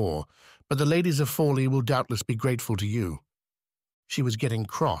done before, but the ladies of Forley will doubtless be grateful to you. She was getting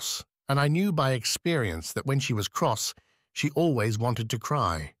cross, and I knew by experience that when she was cross, she always wanted to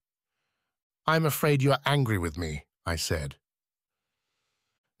cry. "I am afraid you are angry with me," I said.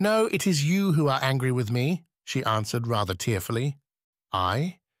 "No, it is you who are angry with me," she answered rather tearfully.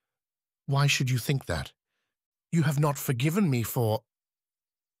 "I? Why should you think that? You have not forgiven me for—"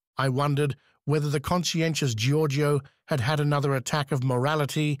 I wondered whether the conscientious Giorgio had had another attack of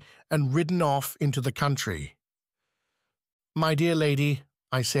morality and ridden off into the country. "My dear lady,"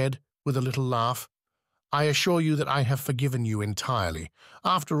 I said, with a little laugh, "I assure you that I have forgiven you entirely.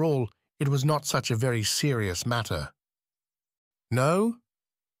 After all, it was not such a very serious matter." "No?"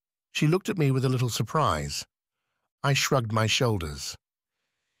 She looked at me with a little surprise. I shrugged my shoulders.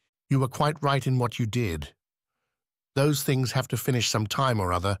 "You were quite right in what you did. Those things have to finish some time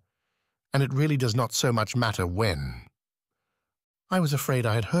or other, and it really does not so much matter when." "I was afraid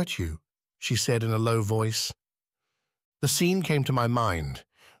I had hurt you," she said in a low voice. The scene came to my mind,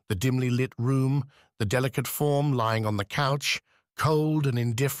 the dimly lit room, the delicate form lying on the couch, cold and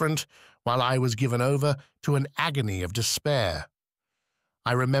indifferent, while I was given over to an agony of despair.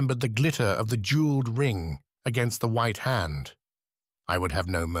 I remembered the glitter of the jeweled ring against the white hand. I would have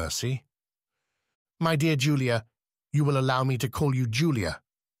no mercy. "My dear Julia, you will allow me to call you Julia?"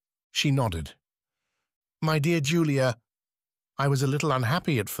 She nodded. "My dear Julia," I was a little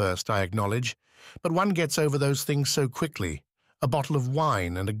unhappy at first, I acknowledge, but one gets over those things so quickly. A bottle of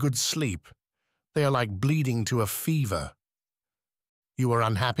wine and a good sleep. They are like bleeding to a fever. "You are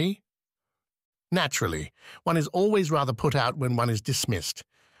unhappy?" "Naturally. One is always rather put out when one is dismissed.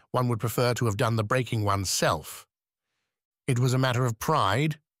 One would prefer to have done the breaking oneself." "It was a matter of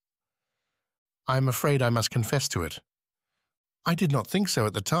pride?" "I am afraid I must confess to it. I did not think so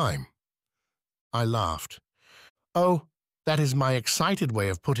at the time." I laughed. "Oh, that is my excited way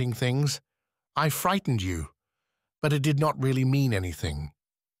of putting things. I frightened you, but it did not really mean anything."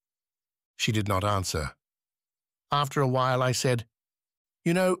 She did not answer. After a while I said,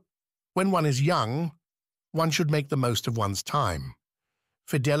 "You know, when one is young, one should make the most of one's time.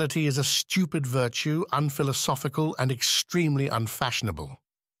 Fidelity is a stupid virtue, unphilosophical and extremely unfashionable."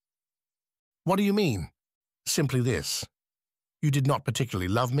 "What do you mean?" "Simply this. You did not particularly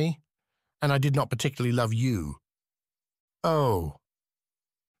love me, and I did not particularly love you." "Oh."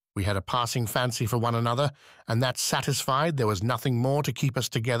 "We had a passing fancy for one another, and that satisfied, there was nothing more to keep us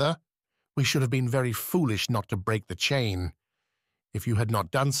together. We should have been very foolish not to break the chain. If you had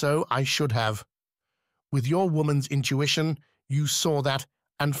not done so, I should have. With your woman's intuition, you saw that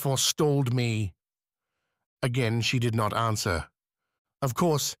and forestalled me." Again she did not answer. "Of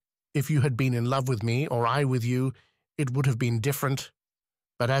course, if you had been in love with me, or I with you, it would have been different.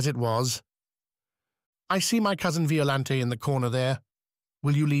 But as it was—" "I see my cousin Violante in the corner there.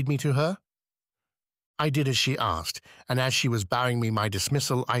 Will you lead me to her?" I did as she asked, and as she was bowing me my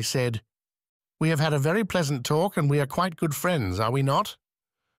dismissal, I said, "We have had a very pleasant talk, and we are quite good friends, are we not?"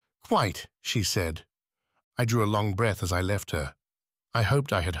 "Quite," she said. I drew a long breath as I left her. I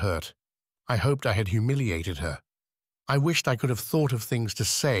hoped I had hurt. I hoped I had humiliated her. I wished I could have thought of things to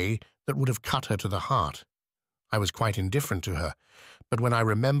say that would have cut her to the heart. I was quite indifferent to her, but when I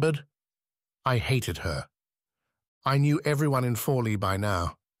remembered, I hated her. I knew everyone in Forley by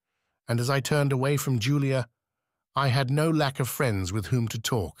now, and as I turned away from Julia, I had no lack of friends with whom to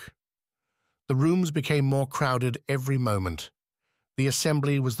talk. The rooms became more crowded every moment. The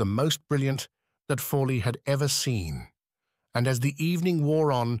assembly was the most brilliant that Forley had ever seen, and as the evening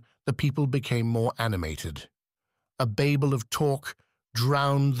wore on, the people became more animated. A babel of talk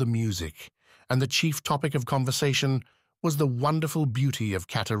drowned the music, and the chief topic of conversation was the wonderful beauty of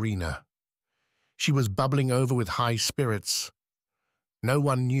Katerina. She was bubbling over with high spirits. No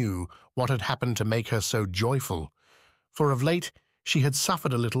one knew what had happened to make her so joyful, for of late she had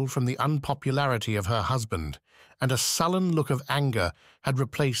suffered a little from the unpopularity of her husband, and a sullen look of anger had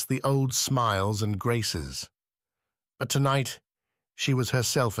replaced the old smiles and graces. But tonight she was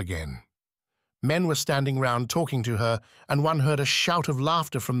herself again. Men were standing round talking to her, and one heard a shout of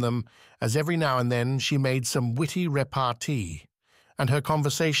laughter from them as every now and then she made some witty repartee, and her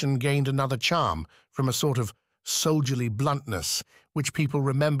conversation gained another charm from a sort of soldierly bluntness which people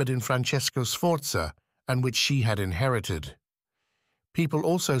remembered in Francesco Sforza and which she had inherited. People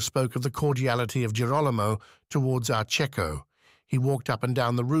also spoke of the cordiality of Girolamo towards our Cecco. He walked up and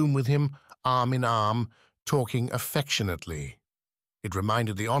down the room with him, arm in arm, talking affectionately. It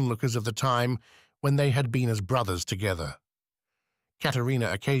reminded the onlookers of the time when they had been as brothers together.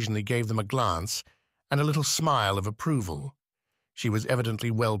 Caterina occasionally gave them a glance and a little smile of approval. She was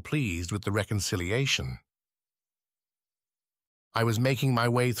evidently well pleased with the reconciliation. I was making my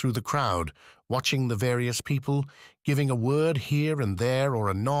way through the crowd, watching the various people, giving a word here and there or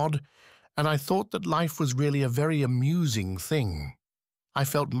a nod, and I thought that life was really a very amusing thing. I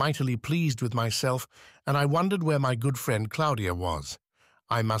felt mightily pleased with myself, and I wondered where my good friend Claudia was.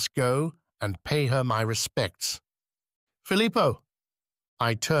 I must go and pay her my respects. Filippo!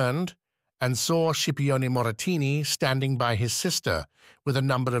 I turned and saw Scipione Moratini standing by his sister, with a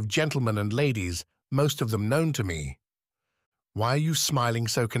number of gentlemen and ladies, most of them known to me. "Why are you smiling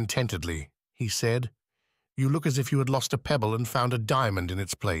so contentedly?" he said. "You look as if you had lost a pebble and found a diamond in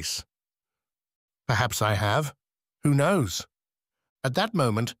its place." "Perhaps I have. Who knows?" At that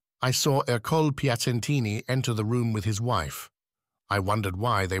moment, I saw Ercole Piacentini enter the room with his wife. I wondered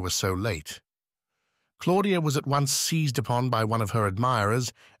why they were so late. Claudia was at once seized upon by one of her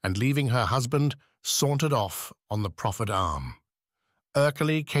admirers, and leaving her husband, sauntered off on the proffered arm.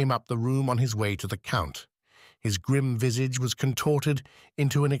 Ercole came up the room on his way to the Count. His grim visage was contorted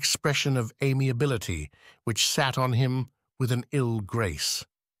into an expression of amiability, which sat on him with an ill grace.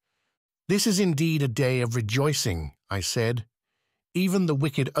 "This is indeed a day of rejoicing," I said. "Even the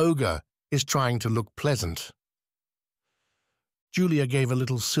wicked ogre is trying to look pleasant." Julia gave a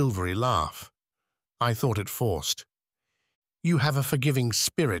little silvery laugh. I thought it forced. "You have a forgiving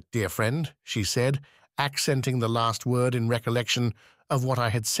spirit, dear friend," she said, accenting the last word in recollection of what I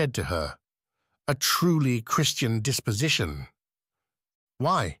had said to her. "A truly Christian disposition."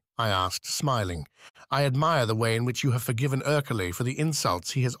 "Why?" I asked, smiling. "I admire the way in which you have forgiven Ercole for the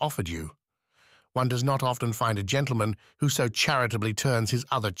insults he has offered you. One does not often find a gentleman who so charitably turns his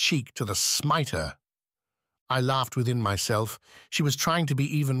other cheek to the smiter." I laughed within myself. She was trying to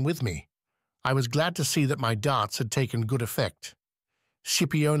be even with me. I was glad to see that my darts had taken good effect.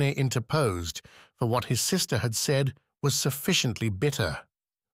 Scipione interposed, for what his sister had said was sufficiently bitter.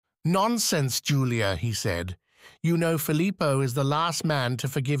 "Nonsense, Julia," he said. "You know Filippo is the last man to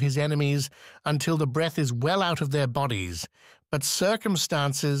forgive his enemies until the breath is well out of their bodies, but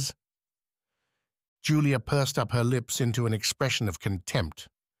circumstances—" Julia pursed up her lips into an expression of contempt.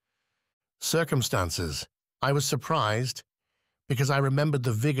 "Circumstances." I was surprised, because I remembered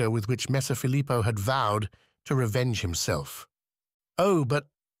the vigor with which Messer Filippo had vowed to revenge himself. "Oh, but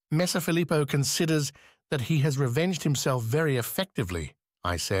Messer Filippo considers that he has revenged himself very effectively,"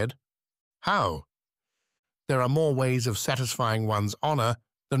 I said. "How?" "There are more ways of satisfying one's honor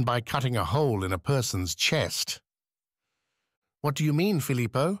than by cutting a hole in a person's chest." "What do you mean,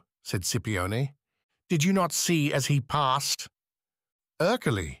 Filippo?" said Scipione. "Did you not see as he passed?"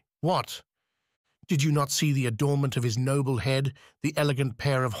 "Ercole, what? Did you not see the adornment of his noble head, the elegant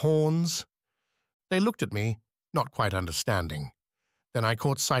pair of horns?" They looked at me, not quite understanding. Then I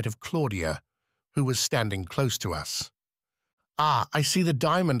caught sight of Claudia, who was standing close to us. "Ah, I see the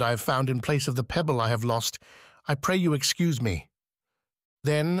diamond I have found in place of the pebble I have lost. I pray you excuse me."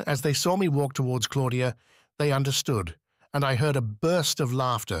 Then, as they saw me walk towards Claudia, they understood, and I heard a burst of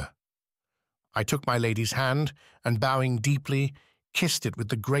laughter. I took my lady's hand, and bowing deeply, kissed it with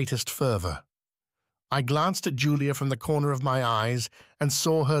the greatest fervor. I glanced at Julia from the corner of my eyes and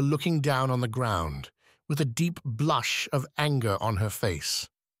saw her looking down on the ground, with a deep blush of anger on her face.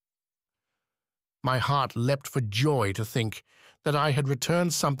 My heart leapt for joy to think that I had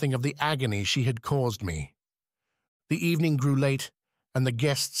returned something of the agony she had caused me. The evening grew late, and the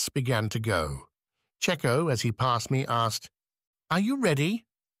guests began to go. Cecco, as he passed me, asked, "Are you ready?"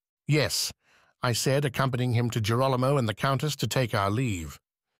 "Yes," I said, accompanying him to Girolamo and the Countess to take our leave.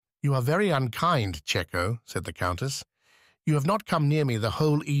 "You are very unkind, Cecco," said the Countess. "You have not come near me the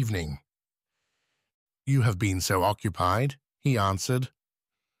whole evening." "You have been so occupied," he answered.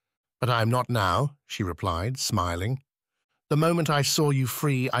 "But I am not now," she replied, smiling. "The moment I saw you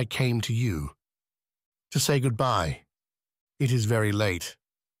free, I came to you. To say goodbye. It is very late."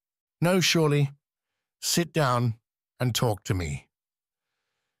 "No, surely. Sit down and talk to me."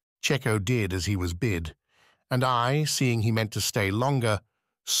 Cecco did as he was bid, and I, seeing he meant to stay longer,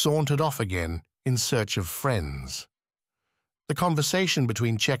 sauntered off again in search of friends. The conversation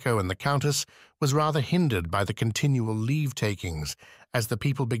between Checo and the Countess was rather hindered by the continual leave-takings as the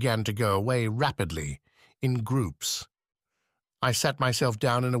people began to go away rapidly, in groups. I sat myself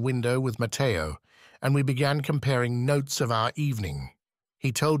down in a window with Matteo, and we began comparing notes of our evening.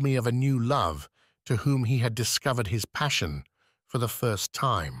 He told me of a new love to whom he had discovered his passion for the first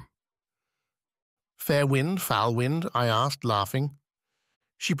time. "Fair wind, foul wind?" I asked, laughing.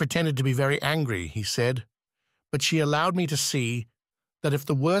 "She pretended to be very angry," he said, "but she allowed me to see that if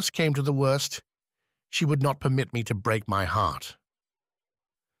the worst came to the worst, she would not permit me to break my heart."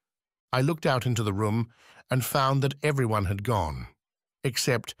 I looked out into the room and found that everyone had gone,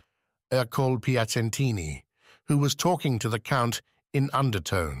 except Ercole Piacentini, who was talking to the Count in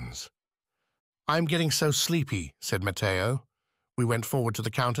undertones. "I'm getting so sleepy," said Matteo. We went forward to the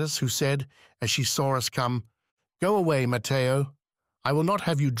Countess, who said, as she saw us come, "Go away, Matteo. I will not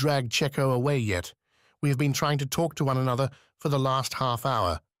have you drag Checo away yet. We have been trying to talk to one another for the last half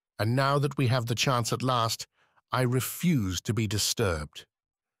hour, and now that we have the chance at last, I refuse to be disturbed."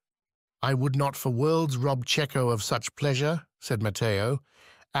 "I would not for worlds rob Checo of such pleasure," said Matteo,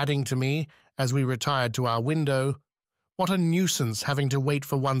 adding to me, as we retired to our window, "What a nuisance having to wait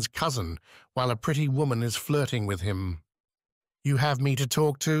for one's cousin while a pretty woman is flirting with him." "You have me to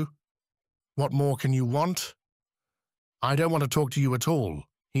talk to? What more can you want?" "I don't want to talk to you at all,"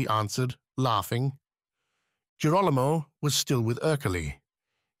 he answered, laughing. Girolamo was still with Ercole.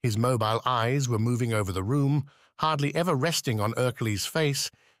 His mobile eyes were moving over the room, hardly ever resting on Ercole's face,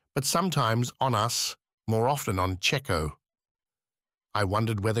 but sometimes on us, more often on Checo. I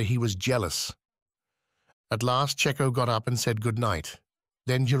wondered whether he was jealous. At last Checo got up and said good night.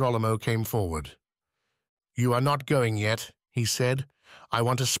 Then Girolamo came forward. "You are not going yet," he said. "I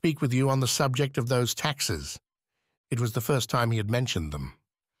want to speak with you on the subject of those taxes." It was the first time he had mentioned them.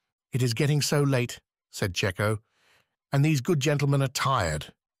 "It is getting so late," said Checo, "and these good gentlemen are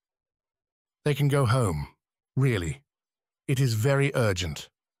tired. They can go home, really. It is very urgent."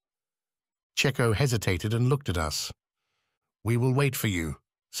 Checo hesitated and looked at us. "We will wait for you,"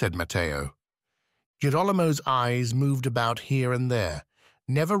 said Matteo. Girolamo's eyes moved about here and there,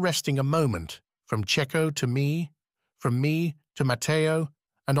 never resting a moment, from Checo to me, from me to Matteo,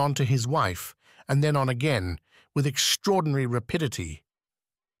 and on to his wife, and then on again, with extraordinary rapidity.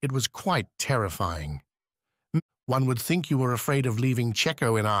 It was quite terrifying. "One would think you were afraid of leaving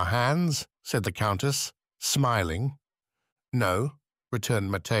Checo in our hands," said the Countess, smiling. "No," returned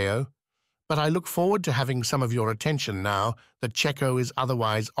Matteo, "but I look forward to having some of your attention now that Checo is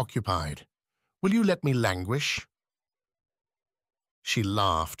otherwise occupied. Will you let me languish?" She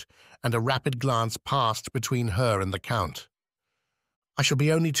laughed, and a rapid glance passed between her and the Count. "I shall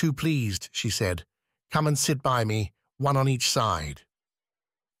be only too pleased," she said. "Come and sit by me, one on each side."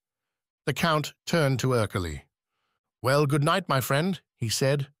 The Count turned to Ercole. "Well, good night, my friend," he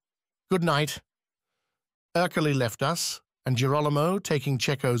said. "Good night." Ercole left us, and Girolamo, taking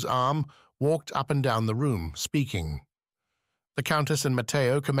Checo's arm, walked up and down the room, speaking. The Countess and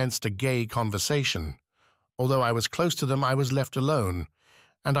Matteo commenced a gay conversation. Although I was close to them, I was left alone,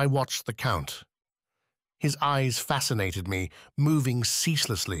 and I watched the Count. His eyes fascinated me, moving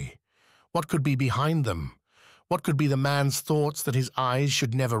ceaselessly. What could be behind them? What could be the man's thoughts that his eyes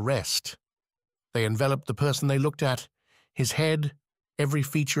should never rest? They enveloped the person they looked at, his head, every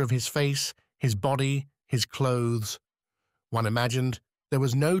feature of his face, his body, his clothes. One imagined there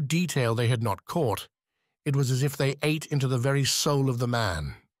was no detail they had not caught. It was as if they ate into the very soul of the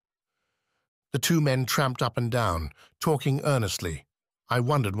man. The two men tramped up and down, talking earnestly. I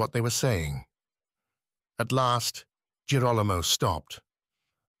wondered what they were saying. At last, Girolamo stopped.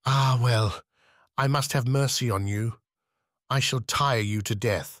 "Ah, well, I must have mercy on you. I shall tire you to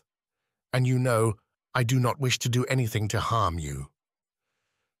death. And you know, I do not wish to do anything to harm you."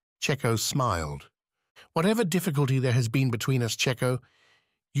 Checo smiled. "Whatever difficulty there has been between us, Checo,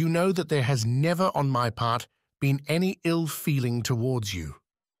 you know that there has never on my part been any ill feeling towards you.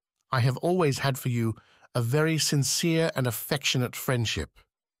 I have always had for you a very sincere and affectionate friendship."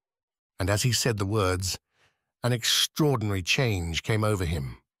 And as he said the words, an extraordinary change came over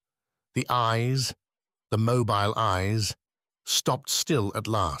him. The eyes, the mobile eyes, stopped still at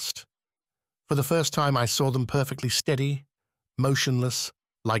last. For the first time I saw them perfectly steady, motionless,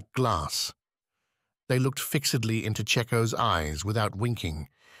 like glass. They looked fixedly into Checo's eyes without winking,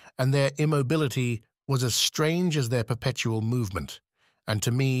 and their immobility was as strange as their perpetual movement, and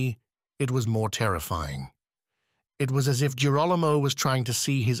to me it was more terrifying. It was as if Girolamo was trying to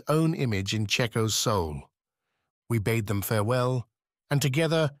see his own image in Checo's soul. We bade them farewell, and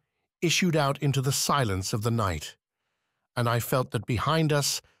together issued out into the silence of the night, and I felt that behind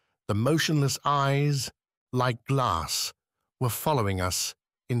us the motionless eyes, like glass, were following us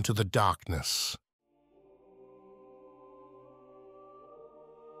into the darkness.